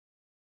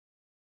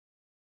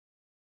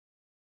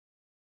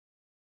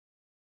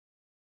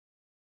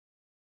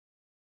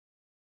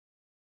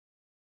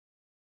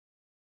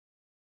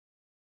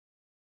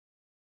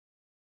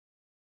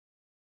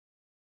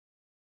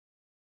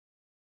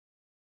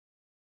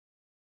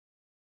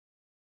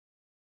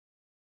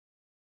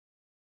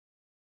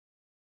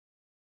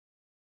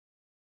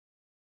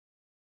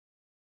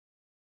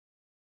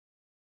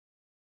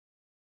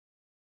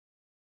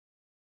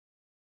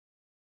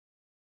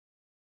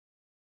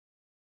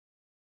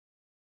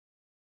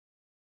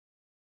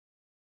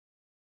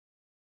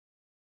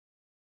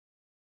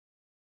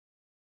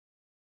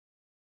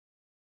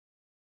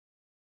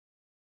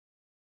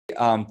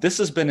this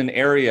has been an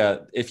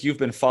area, if you've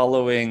been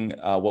following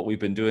what we've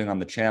been doing on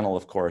the channel,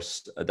 of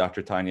course,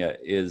 Dr. Tanya,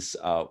 is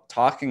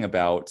talking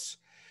about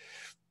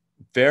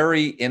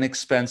very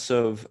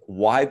inexpensive,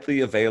 widely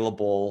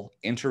available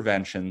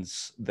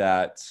interventions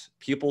that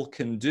people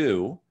can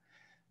do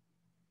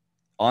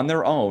on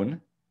their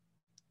own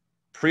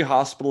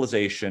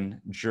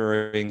pre-hospitalization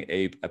during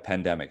a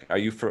pandemic. Are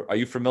you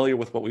familiar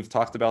with what we've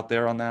talked about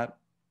there on that?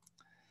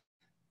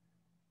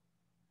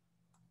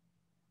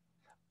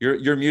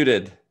 You're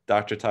muted,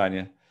 Dr.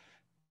 Tanya.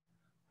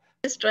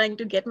 Just trying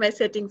to get my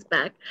settings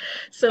back.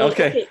 So,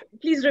 okay,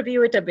 please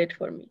review it a bit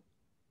for me.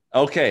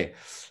 Okay,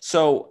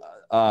 so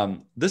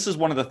this is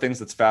one of the things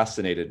that's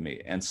fascinated me.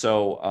 And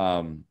so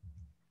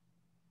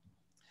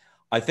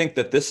I think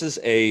that this is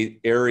an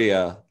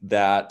area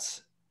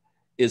that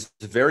is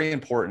very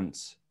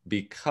important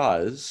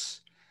because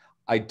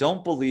I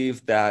don't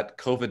believe that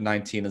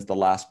COVID-19 is the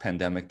last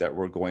pandemic that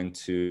we're going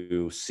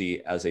to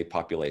see as a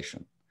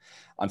population.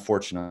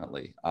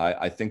 Unfortunately,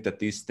 I think that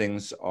these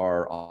things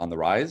are on the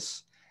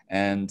rise.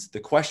 And the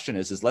question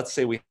is let's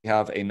say we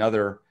have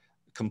another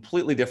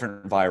completely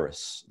different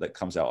virus that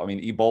comes out. I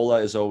mean,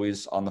 Ebola is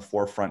always on the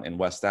forefront in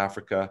West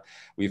Africa.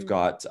 We've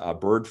got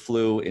bird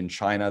flu in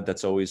China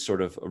that's always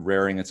sort of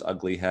rearing its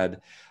ugly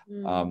head.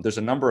 There's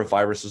a number of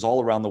viruses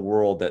all around the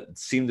world that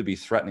seem to be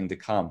threatening to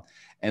come.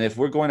 And if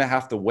we're going to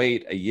have to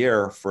wait a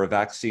year for a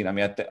vaccine, I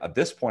mean, at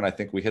this point, I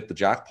think we hit the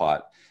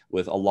jackpot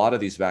with a lot of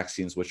these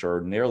vaccines, which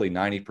are nearly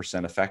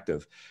 90%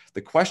 effective.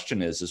 The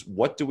question is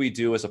what do we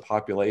do as a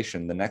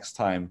population the next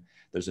time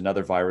there's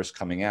another virus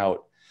coming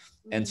out?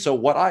 And so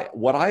what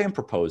I am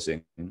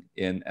proposing,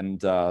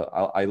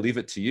 I leave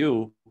it to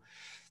you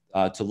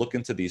to look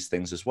into these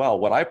things as well.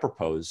 What I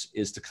propose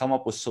is to come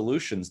up with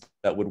solutions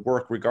that would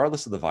work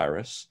regardless of the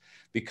virus,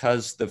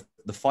 because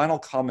the final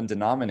common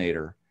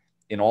denominator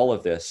in all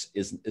of this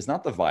is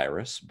not the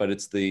virus, but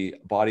it's the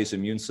body's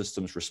immune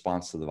system's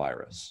response to the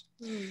virus.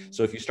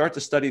 So if you start to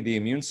study the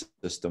immune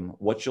system,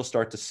 what you'll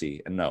start to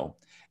see and know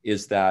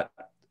is that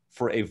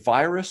for a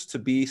virus to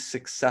be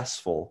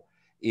successful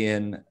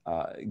in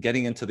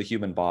getting into the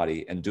human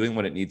body and doing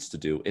what it needs to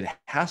do, it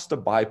has to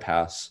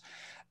bypass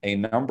a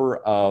number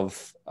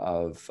of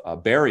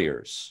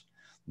barriers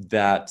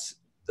that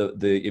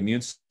the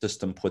immune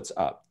system puts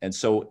up. And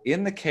so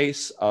in the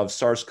case of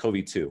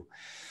SARS-CoV-2,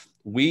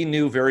 we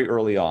knew very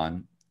early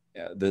on,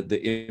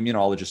 the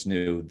immunologists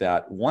knew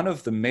that one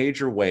of the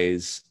major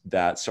ways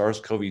that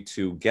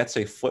SARS-CoV-2 gets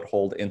a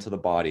foothold into the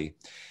body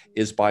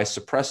is by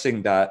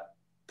suppressing that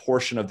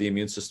portion of the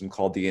immune system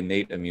called the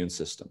innate immune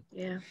system.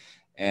 Yeah.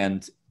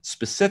 And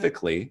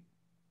specifically,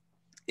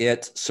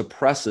 it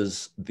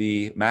suppresses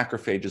the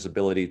macrophage's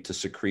ability to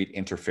secrete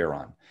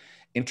interferon.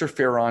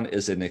 Interferon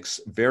is a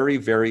very,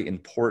 very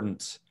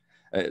important,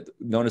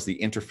 known as the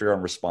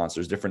interferon response.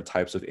 There's different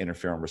types of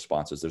interferon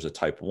responses. There's a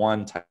type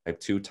 1, type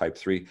 2, type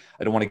 3.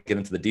 I don't want to get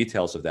into the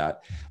details of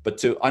that, but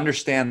to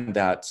understand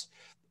that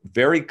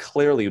very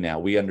clearly now,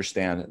 we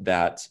understand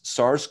that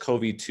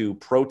SARS-CoV-2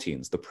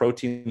 proteins, the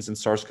proteins in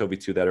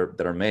SARS-CoV-2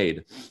 that are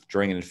made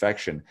during an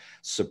infection,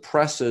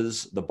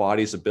 suppresses the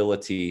body's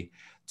ability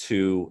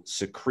to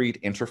secrete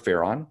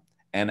interferon.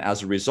 And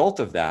as a result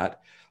of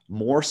that,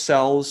 more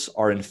cells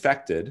are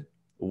infected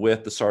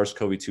with the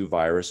SARS-CoV-2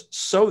 virus,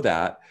 so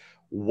that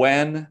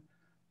when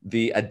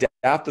the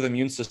adaptive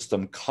immune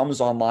system comes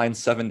online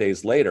 7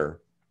 days later,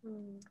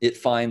 it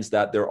finds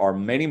that there are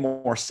many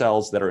more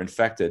cells that are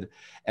infected,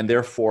 and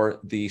therefore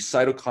the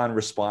cytokine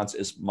response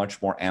is much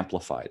more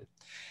amplified.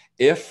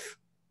 If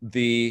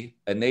the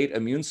innate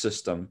immune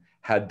system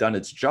had done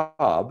its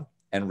job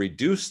and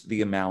reduced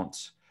the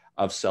amount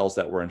of cells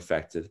that were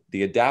infected,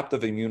 the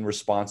adaptive immune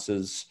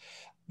responses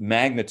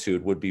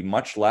magnitude would be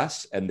much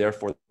less, and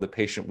therefore the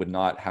patient would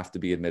not have to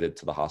be admitted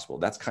to the hospital.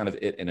 That's kind of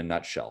it in a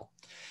nutshell.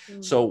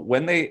 So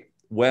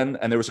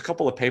and there was a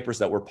couple of papers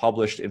that were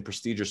published in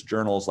prestigious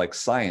journals like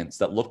Science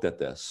that looked at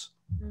this.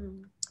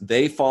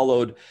 They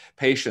followed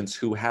patients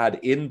who had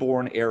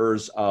inborn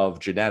errors of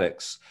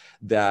genetics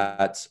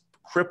that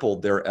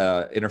crippled their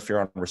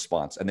interferon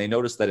response. And they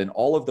noticed that in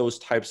all of those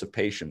types of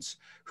patients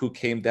who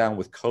came down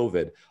with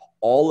COVID,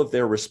 all of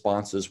their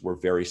responses were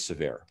very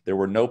severe. There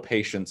were no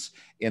patients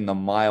in the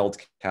mild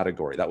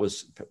category. That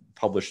was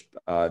published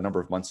a number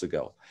of months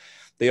ago.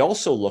 They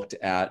also looked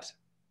at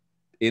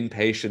in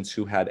patients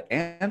who had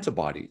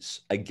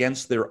antibodies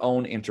against their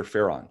own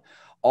interferon.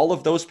 All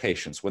of those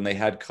patients, when they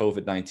had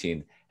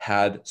COVID-19,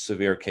 had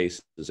severe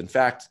cases. In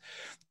fact,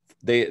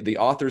 the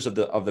authors of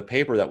the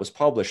paper that was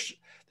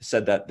published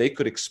said that they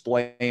could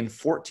explain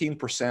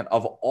 14%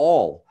 of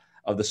all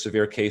of the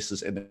severe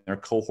cases in their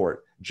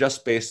cohort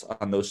just based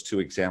on those two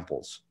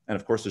examples. And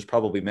of course, there's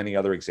probably many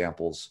other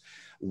examples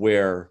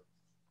where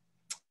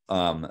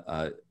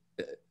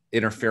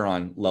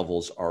interferon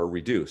levels are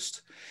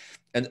reduced.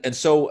 And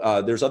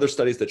so there's other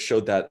studies that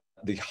showed that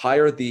the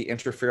higher the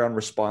interferon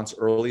response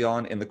early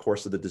on in the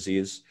course of the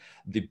disease,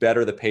 the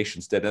better the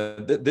patients did.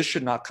 And this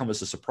should not come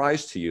as a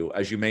surprise to you.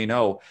 As you may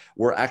know,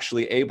 we're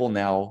actually able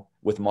now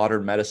with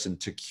modern medicine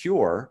to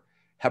cure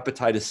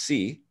hepatitis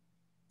C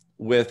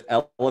with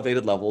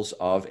elevated levels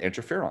of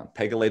interferon.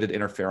 Pegylated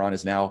interferon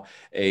is now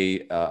a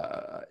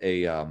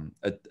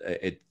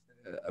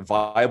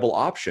viable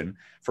option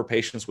for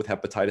patients with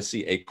hepatitis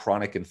C, a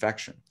chronic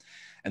infection.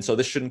 And so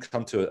this shouldn't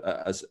come to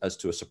as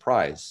to a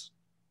surprise.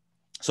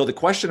 So the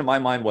question in my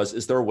mind was,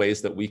 is there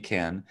ways that we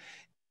can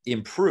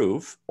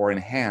improve or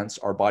enhance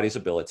our body's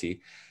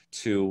ability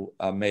to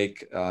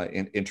make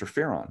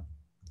interferon?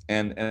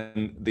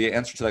 And the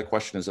answer to that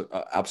question is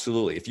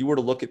absolutely. If you were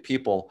to look at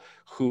people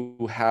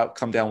who have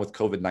come down with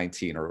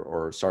COVID-19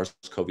 or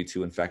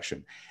SARS-CoV-2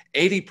 infection,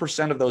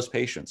 80% of those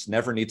patients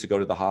never need to go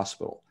to the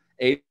hospital.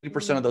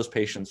 80% of those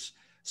patients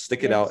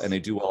stick it out and they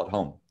do well at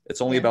home.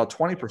 It's only about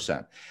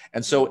 20%.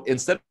 And so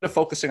instead of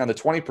focusing on the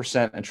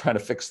 20% and trying to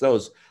fix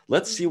those,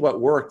 let's see what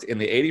worked in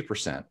the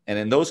 80%. And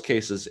in those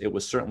cases, it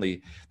was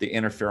certainly the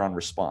interferon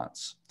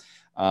response.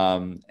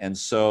 And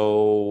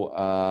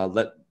so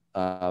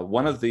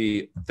one of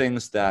the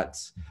things that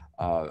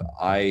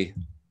I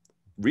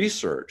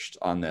researched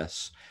on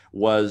this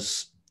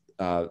was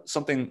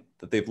something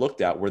that they've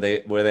looked at where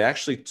they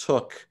actually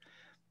took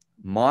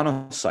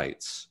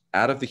monocytes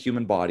out of the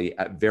human body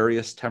at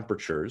various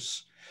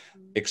temperatures,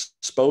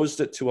 exposed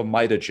it to a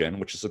mitogen,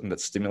 which is something that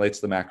stimulates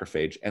the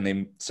macrophage, and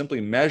they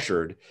simply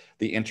measured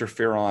the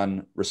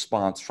interferon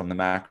response from the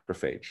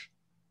macrophage.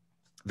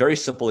 Very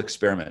simple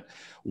experiment.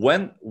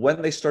 When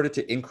they started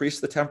to increase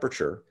the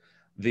temperature,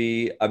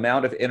 the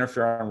amount of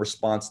interferon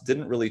response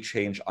didn't really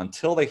change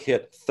until they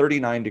hit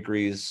 39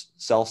 degrees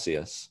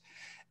Celsius,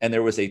 and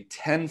there was a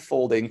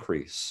 10-fold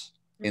increase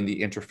in the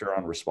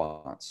interferon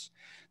response.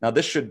 Now,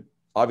 this should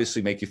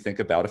obviously make you think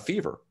about a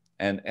fever.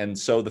 And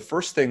so the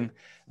first thing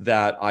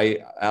that I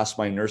asked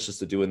my nurses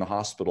to do in the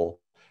hospital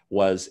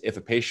was, if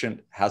a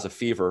patient has a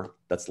fever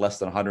that's less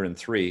than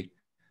 103,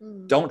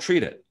 don't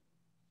treat it.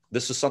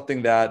 This is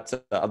something that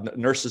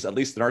nurses, at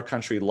least in our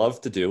country,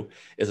 love to do,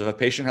 is if a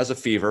patient has a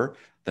fever,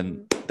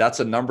 then that's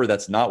a number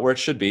that's not where it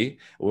should be.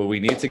 Well, we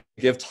need to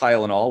give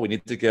Tylenol, we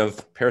need to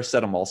give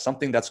paracetamol,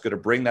 something that's going to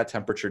bring that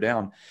temperature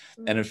down.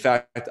 And in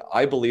fact,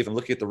 I believe, and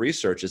looking at the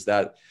research, is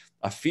that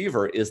a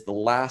fever is the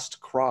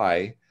last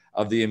cry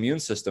of the immune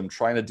system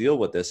trying to deal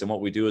with this. And what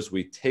we do is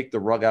we take the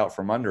rug out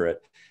from under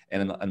it,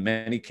 and in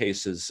many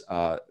cases,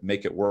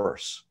 make it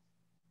worse.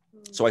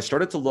 So I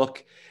started to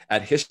look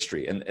at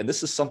history, and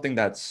this is something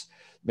that's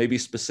maybe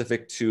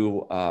specific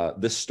to,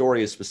 this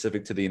story is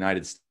specific to the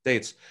United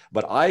States,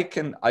 but I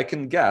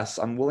can guess,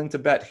 I'm willing to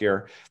bet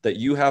here, that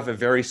you have a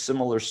very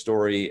similar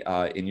story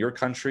in your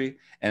country.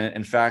 And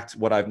in fact,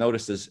 what I've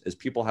noticed is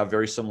people have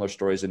very similar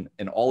stories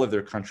in all of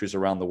their countries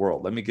around the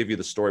world. Let me give you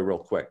the story real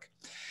quick.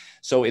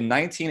 So in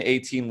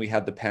 1918, we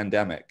had the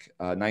pandemic,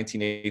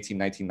 1918,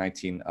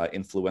 1919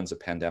 influenza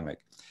pandemic.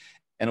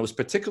 And it was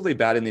particularly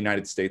bad in the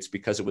United States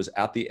because it was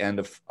at the end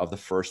of the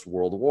First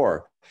World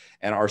War.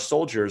 And our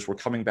soldiers were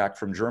coming back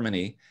from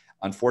Germany,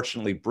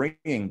 unfortunately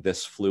bringing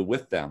this flu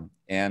with them.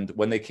 And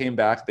when they came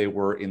back, they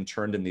were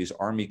interned in these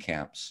army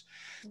camps.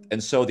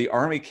 And so the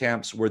army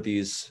camps were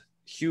these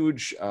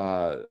huge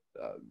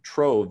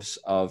troves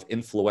of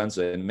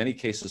influenza. In many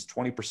cases,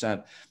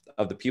 20%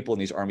 of the people in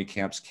these army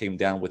camps came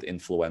down with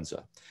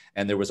influenza.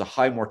 And there was a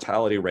high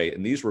mortality rate.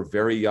 And these were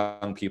very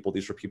young people.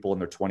 These were people in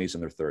their 20s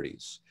and their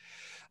 30s.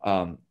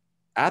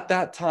 At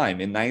that time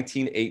in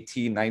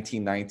 1918,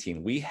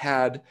 1919, we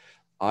had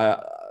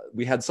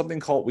something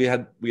called, we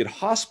had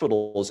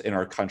hospitals in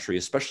our country,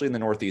 especially in the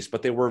Northeast,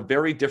 but they were a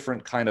very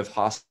different kind of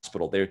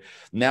hospital. They're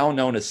now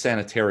known as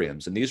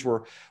sanitariums. And these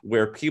were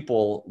where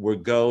people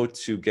would go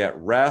to get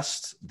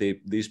rest.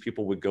 These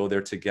people would go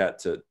there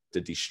to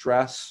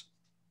de-stress.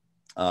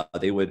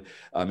 They would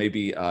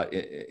maybe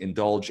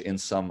indulge in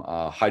some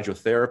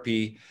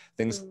hydrotherapy,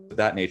 things of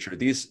that nature.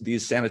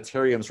 These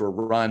sanitariums were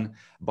run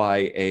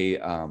by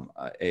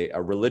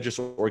a religious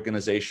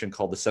organization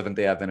called the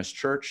Seventh-day Adventist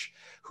Church,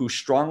 who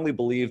strongly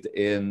believed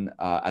in,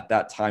 at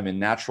that time, in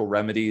natural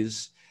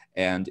remedies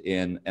and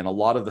in a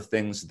lot of the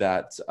things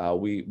that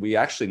we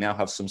actually now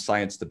have some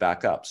science to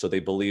back up. So they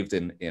believed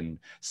in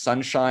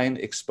sunshine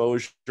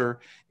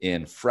exposure,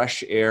 in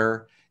fresh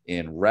air,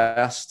 in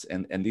rest,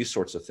 and these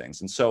sorts of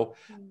things. And so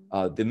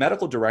the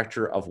medical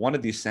director of one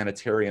of these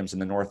sanitariums in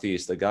the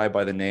Northeast, a guy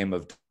by the name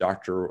of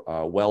Dr.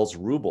 Wells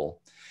Rubel,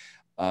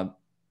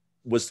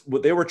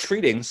 they were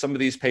treating some of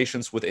these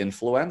patients with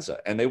influenza,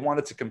 and they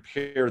wanted to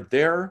compare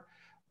their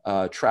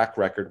track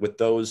record with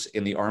those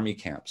in the army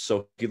camps.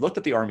 So he looked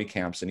at the army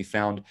camps and he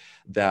found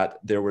that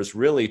there was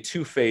really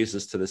two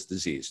phases to this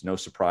disease. No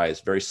surprise,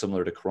 very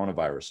similar to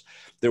coronavirus.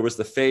 There was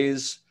the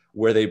phase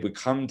where they would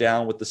come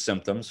down with the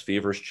symptoms,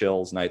 fevers,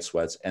 chills, night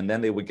sweats, and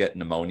then they would get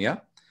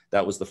pneumonia.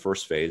 That was the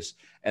first phase.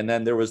 And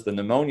then there was the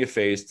pneumonia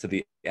phase to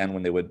the end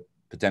when they would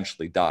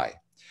potentially die.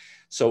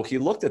 So he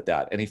looked at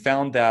that and he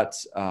found that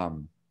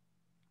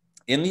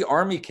in the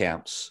army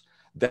camps,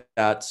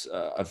 that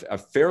a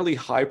fairly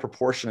high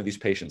proportion of these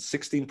patients,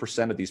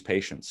 16% of these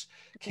patients,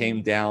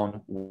 came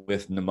down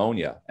with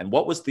pneumonia. And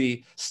what was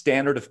the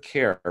standard of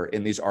care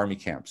in these army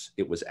camps?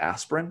 It was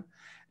aspirin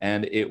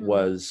and it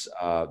was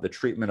the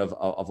treatment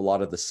of a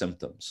lot of the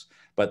symptoms.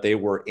 But they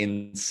were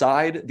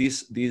inside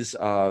these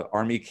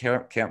army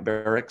camp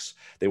barracks.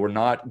 They were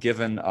not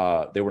given.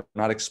 They were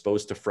not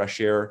exposed to fresh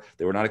air.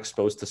 They were not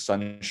exposed to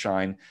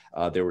sunshine.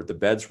 The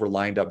beds were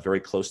lined up very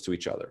close to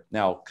each other.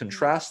 Now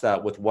contrast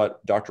that with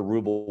what Dr.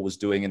 Rubel was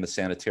doing in the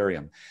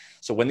sanitarium.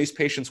 So when these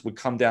patients would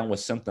come down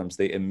with symptoms,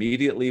 they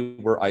immediately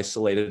were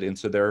isolated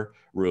into their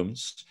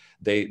rooms.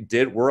 They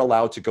were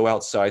allowed to go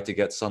outside to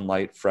get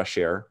sunlight, fresh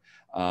air.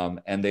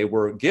 And they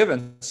were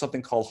given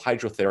something called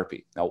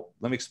hydrotherapy. Now,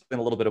 let me explain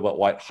a little bit about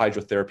what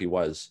hydrotherapy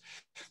was.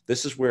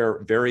 This is where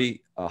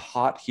very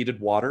hot,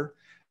 heated water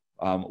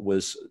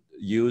was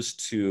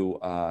used to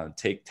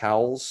take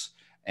towels,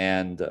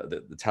 and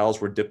the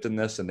towels were dipped in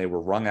this, and they were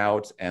wrung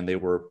out, and they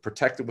were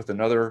protected with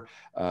another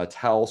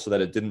towel so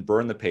that it didn't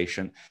burn the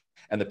patient.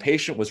 And the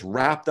patient was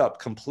wrapped up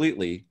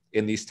completely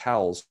in these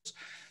towels,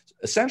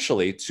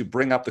 essentially to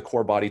bring up the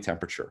core body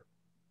temperature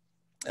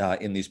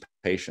in these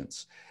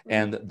patients.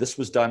 And this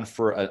was done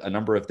for a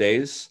number of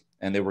days,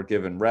 and they were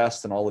given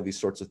rest and all of these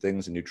sorts of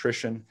things and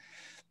nutrition.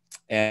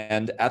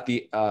 And at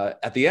the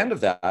end of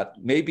that,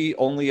 maybe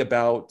only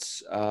about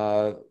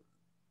 3%,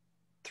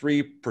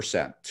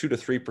 2 to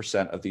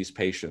 3% of these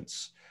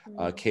patients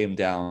came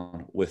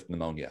down with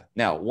pneumonia.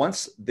 Now,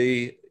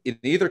 in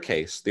either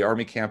case, the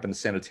army camp and the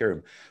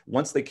sanitarium,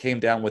 once they came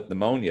down with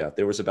pneumonia,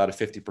 there was about a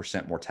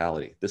 50%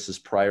 mortality. This is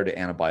prior to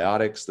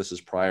antibiotics. This is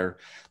prior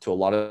to a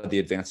lot of the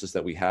advances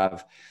that we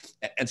have.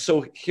 And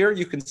so here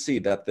you can see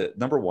that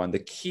number one, the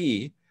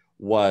key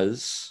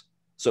was,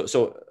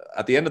 so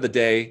at the end of the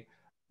day,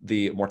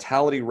 the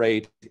mortality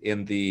rate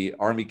in the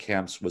army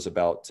camps was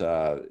about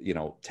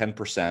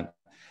 10%.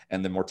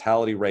 And the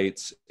mortality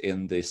rates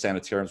in the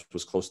sanitariums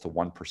was close to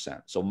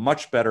 1%. So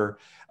much better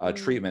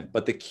treatment.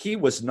 But the key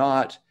was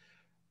not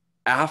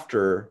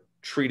after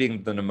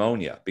treating the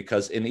pneumonia,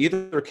 because in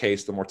either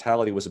case, the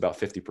mortality was about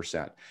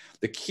 50%.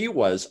 The key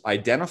was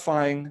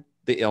identifying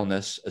the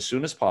illness as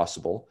soon as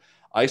possible,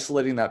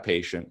 isolating that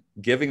patient,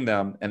 giving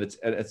them, and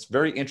it's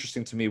very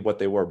interesting to me what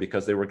they were,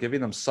 because they were giving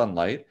them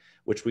sunlight,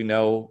 which we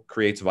know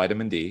creates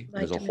vitamin D.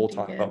 There's a whole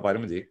talk about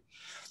vitamin D.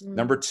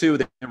 Number two,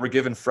 they were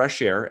given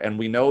fresh air. And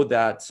we know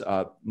that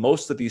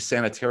most of these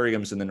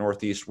sanitariums in the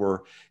Northeast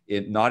were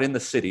not in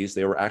the cities.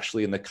 They were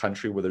actually in the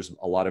country where there's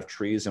a lot of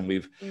trees.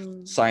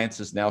 And science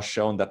has now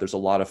shown that there's a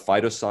lot of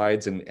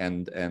phytosides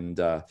and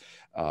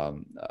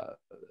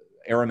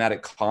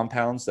aromatic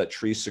compounds that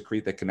trees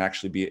secrete that can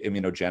actually be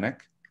immunogenic.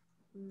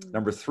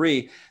 Number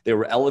three, they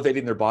were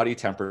elevating their body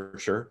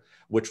temperature,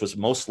 which was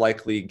most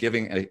likely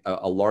giving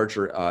a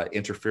larger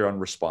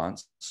interferon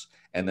response,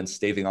 and then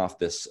staving off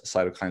this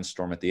cytokine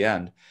storm at the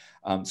end.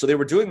 So they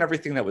were doing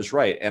everything that was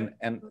right.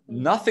 And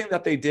nothing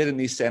that they did in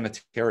these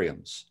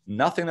sanitariums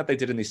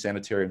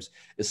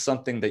is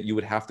something that you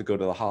would have to go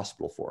to the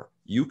hospital for.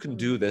 You can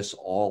do this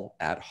all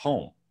at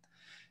home.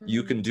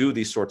 You can do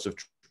these sorts of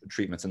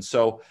treatments. And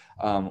so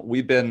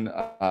we've been,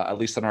 at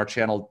least on our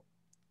channel,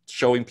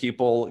 showing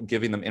people,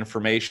 giving them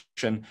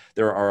information.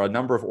 There are a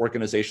number of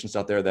organizations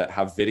out there that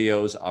have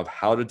videos of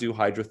how to do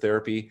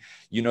hydrotherapy.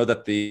 You know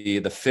that the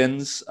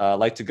Finns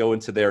like to go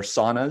into their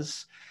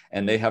saunas,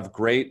 and they have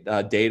great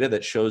data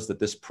that shows that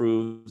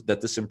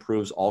this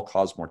improves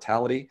all-cause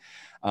mortality.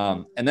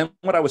 And then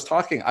what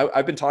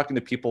I've been talking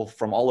to people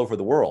from all over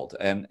the world,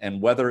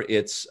 and whether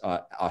it's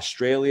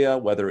Australia,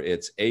 whether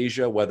it's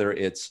Asia,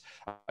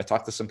 I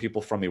talked to some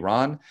people from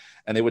Iran,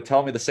 and they would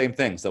tell me the same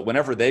things, that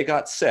whenever they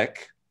got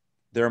sick,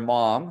 their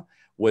mom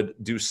would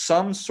do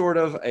some sort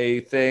of a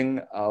thing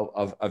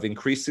of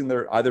increasing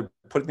either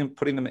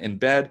putting them in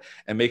bed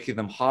and making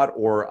them hot,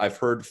 or I've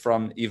heard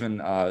from even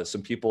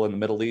some people in the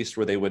Middle East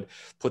where they would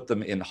put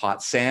them in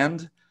hot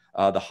sand.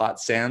 The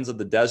hot sands of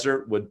the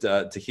desert would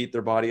to heat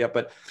their body up.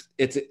 But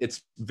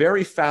it's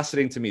very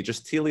fascinating to me,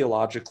 just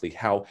teleologically,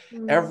 how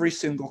every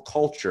single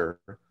culture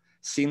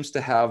seems to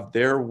have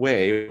their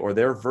way or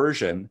their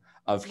version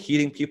of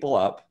heating people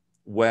up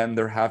when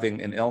they're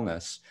having an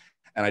illness.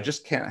 And I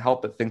just can't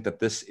help but think that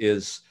this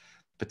is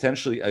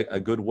potentially a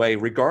good way,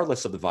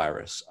 regardless of the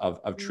virus,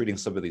 of treating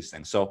some of these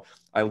things. So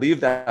I leave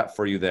that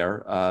for you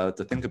there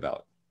to think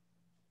about.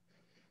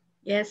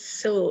 Yes.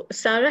 So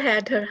Sarah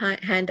had her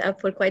hand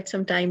up for quite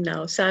some time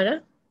now.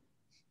 Sarah?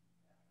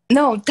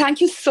 No, thank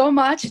you so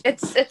much.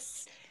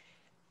 It's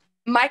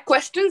my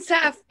questions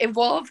have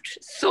evolved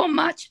so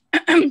much.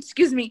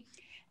 Excuse me.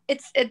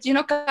 It's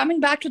coming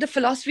back to the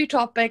philosophy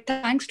topic.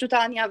 Thanks to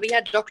Tanya, we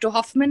had Dr.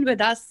 Hoffman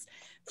with us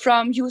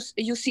from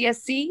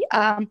UCSC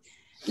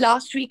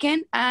last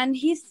weekend, and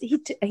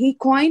he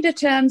coined a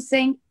term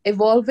saying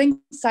evolving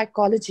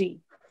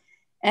psychology.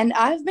 And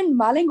I've been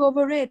mulling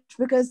over it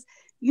because,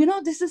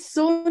 this is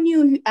so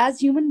new. As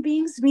human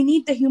beings, we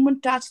need the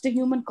human touch, the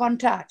human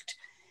contact.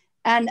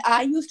 And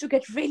I used to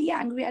get really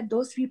angry at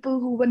those people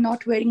who were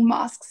not wearing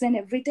masks and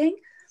everything.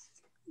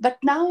 But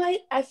now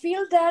I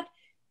feel that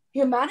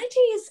humanity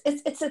is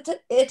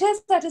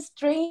at a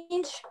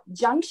strange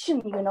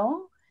junction,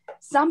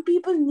 Some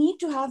people need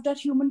to have that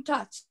human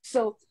touch.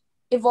 So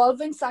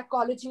evolving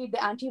psychology,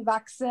 the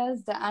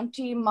anti-vaxxers, the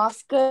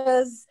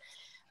anti-maskers,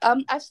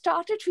 I've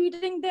started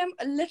treating them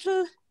a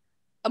little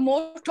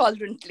more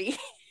tolerantly.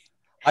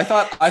 I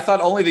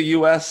thought only the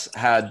U.S.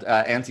 had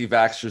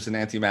anti-vaxxers and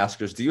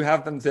anti-maskers. Do you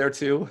have them there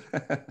too?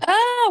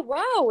 Oh,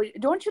 wow.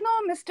 Don't you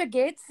know Mr.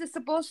 Gates is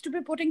supposed to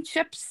be putting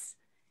chips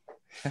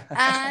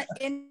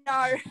in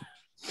our...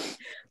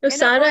 So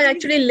Sarah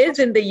actually lives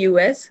in the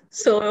US.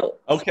 So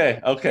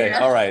Okay. Yeah.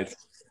 All right.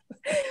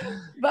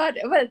 But,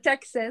 well,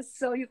 Texas,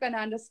 so you can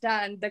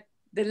understand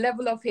the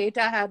level of hate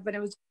I had when I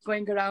was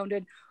going around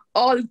and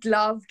all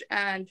gloved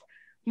and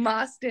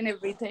masked and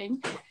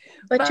everything.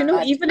 But you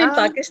know, even in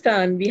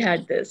Pakistan, we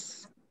had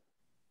this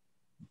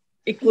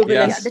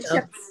equivalent Yes. the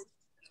stuff.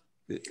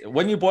 chips.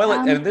 When you boil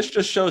it, and this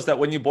just shows that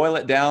when you boil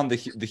it down, the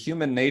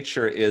human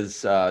nature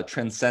is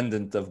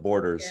transcendent of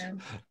borders. Yeah.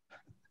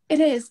 It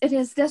is.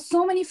 There's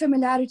so many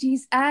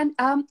familiarities, and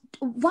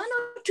one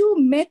or two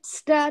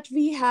myths that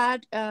we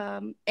had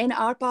in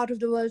our part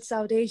of the world,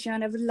 South Asia,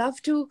 and I would love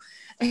to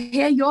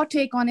hear your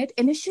take on it.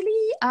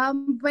 Initially,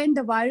 when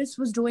the virus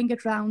was doing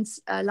its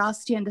rounds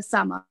last year in the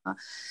summer,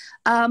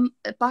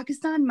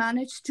 Pakistan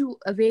managed to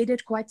evade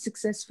it quite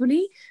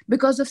successfully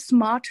because of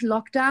smart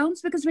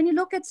lockdowns. Because when you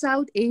look at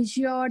South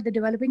Asia or the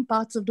developing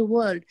parts of the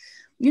world,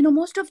 you know,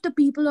 most of the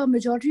people or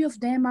majority of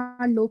them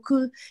are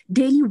local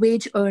daily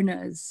wage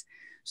earners.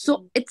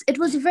 So it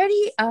was a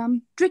very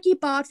tricky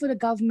part for the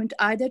government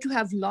either to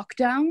have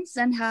lockdowns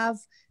and have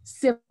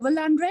civil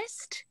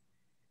unrest,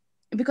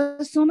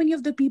 because so many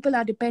of the people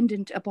are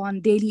dependent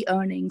upon daily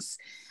earnings.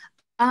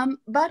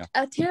 But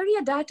a theory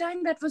at that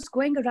time that was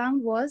going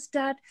around was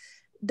that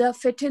the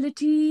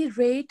fertility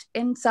rate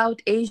in South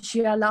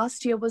Asia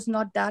last year was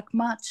not that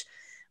much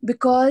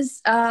because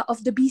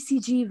of the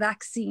BCG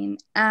vaccine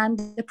and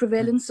the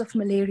prevalence of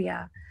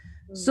malaria.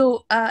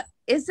 So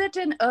is it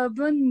an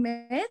urban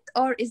myth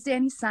or is there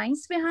any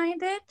science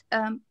behind it?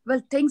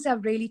 Well, things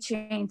have really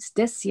changed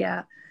this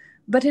year.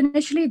 But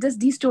initially,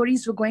 these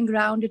stories were going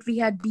around that we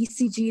had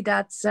BCG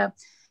that's,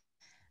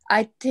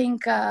 I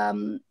think,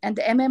 and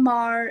the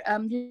MMR,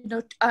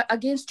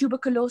 against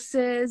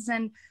tuberculosis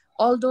and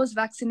all those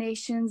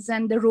vaccinations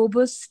and the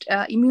robust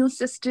immune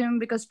system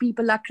because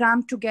people are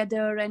crammed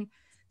together. And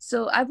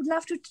so I would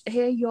love to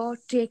hear your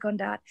take on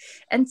that.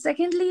 And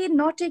secondly,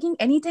 not taking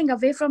anything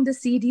away from the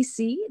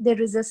CDC, they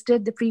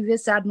resisted the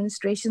previous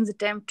administration's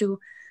attempt to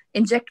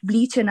inject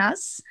bleach in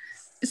us.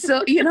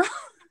 So, you know,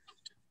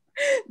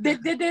 they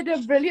did a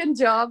brilliant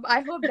job.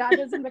 I hope that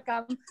doesn't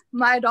become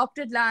my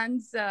adopted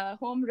land's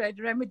home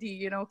remedy,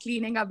 you know,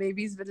 cleaning our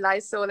babies with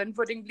Lysol and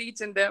putting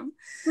bleach in them.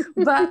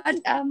 But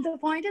the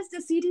point is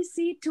the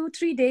CDC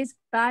 2-3 days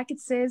back, it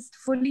says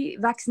fully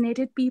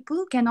vaccinated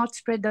people cannot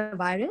spread the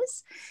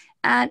virus.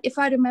 And if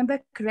I remember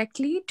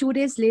correctly, 2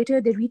 days later,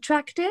 they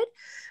retracted.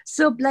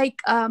 So like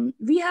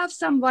we have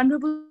some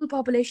vulnerable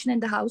population in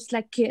the house,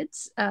 like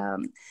kids.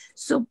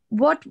 So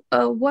what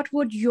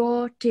would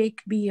your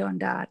take be on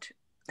that?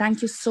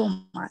 Thank you so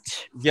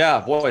much. Yeah,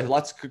 boy,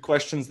 lots of good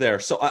questions there.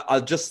 So I'll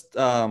just,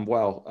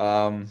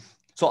 so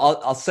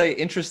I'll say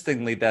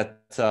interestingly that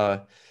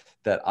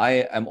that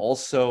I am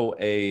also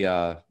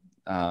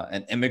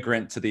an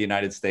immigrant to the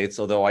United States,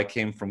 although I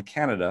came from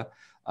Canada.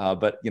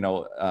 But you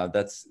know,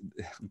 that's,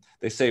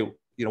 they say,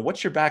 you know,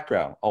 what's your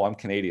background? Oh, I'm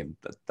Canadian.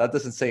 That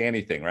doesn't say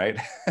anything, right?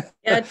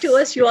 Yeah, to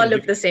us, you all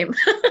look the same.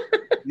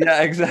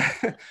 Yeah,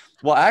 exactly.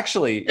 Well,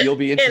 actually, you'll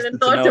be interested in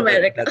to North know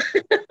America.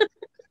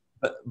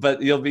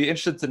 but you'll be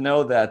interested to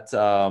know that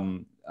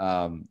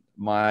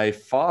my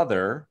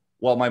father,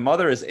 well, my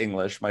mother is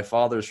English, my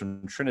father's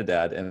from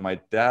Trinidad, and my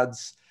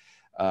dad's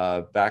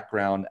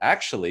background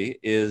actually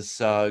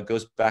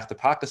goes back to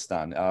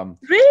Pakistan.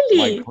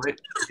 Really?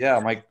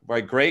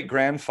 My great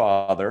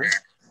grandfather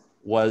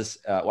was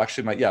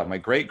my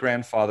great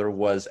grandfather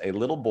was a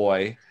little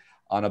boy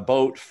on a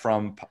boat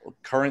from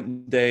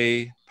current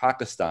day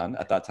Pakistan,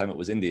 at that time it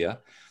was India,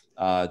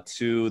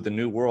 to the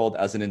New World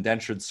as an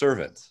indentured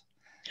servant.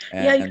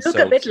 Yeah, you look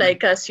a bit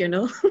like us, you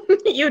know.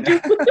 You do.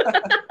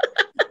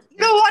 You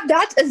know what?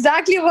 That's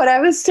exactly what I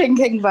was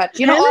thinking. But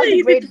you know, all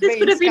the great this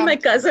could have been my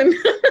cousin.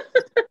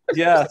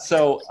 Yeah.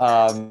 So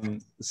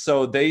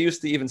they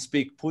used to even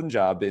speak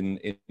Punjab in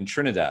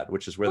Trinidad,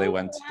 which is where they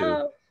went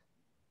to.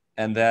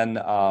 And then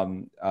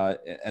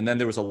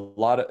there was a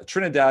lot of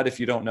Trinidad. If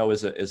you don't know,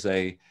 is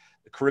a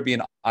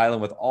Caribbean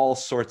island with all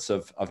sorts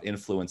of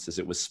influences.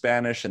 It was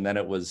Spanish, and then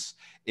it was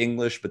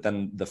English, but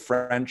then the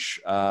French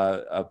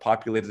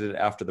populated it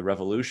after the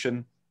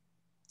Revolution.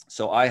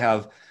 So I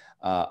have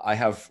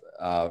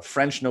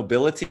French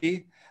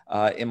nobility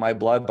in my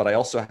blood, but I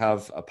also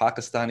have a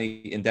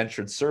Pakistani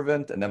indentured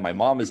servant, and then my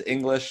mom is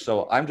English.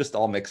 So I'm just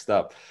all mixed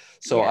up.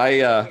 So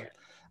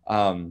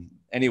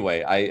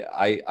anyway,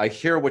 I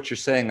hear what you're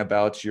saying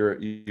about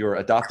your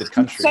adopted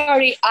country.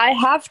 Sorry, I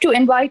have to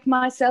invite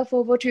myself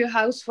over to your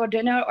house for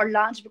dinner or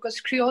lunch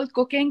because Creole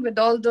cooking with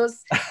all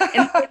those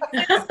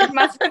it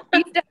must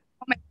be the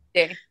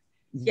day.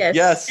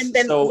 Yes. And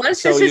then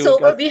once this is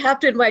over, we have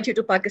to invite you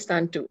to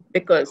Pakistan too,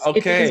 because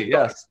it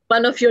is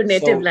one of your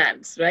native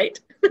lands, right?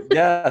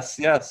 Yes,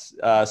 yes.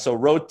 So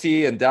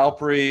roti and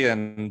dalpuri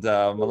and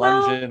Wow.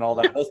 melange and all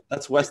that.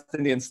 That's West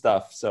Indian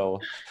stuff. So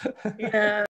Yeah.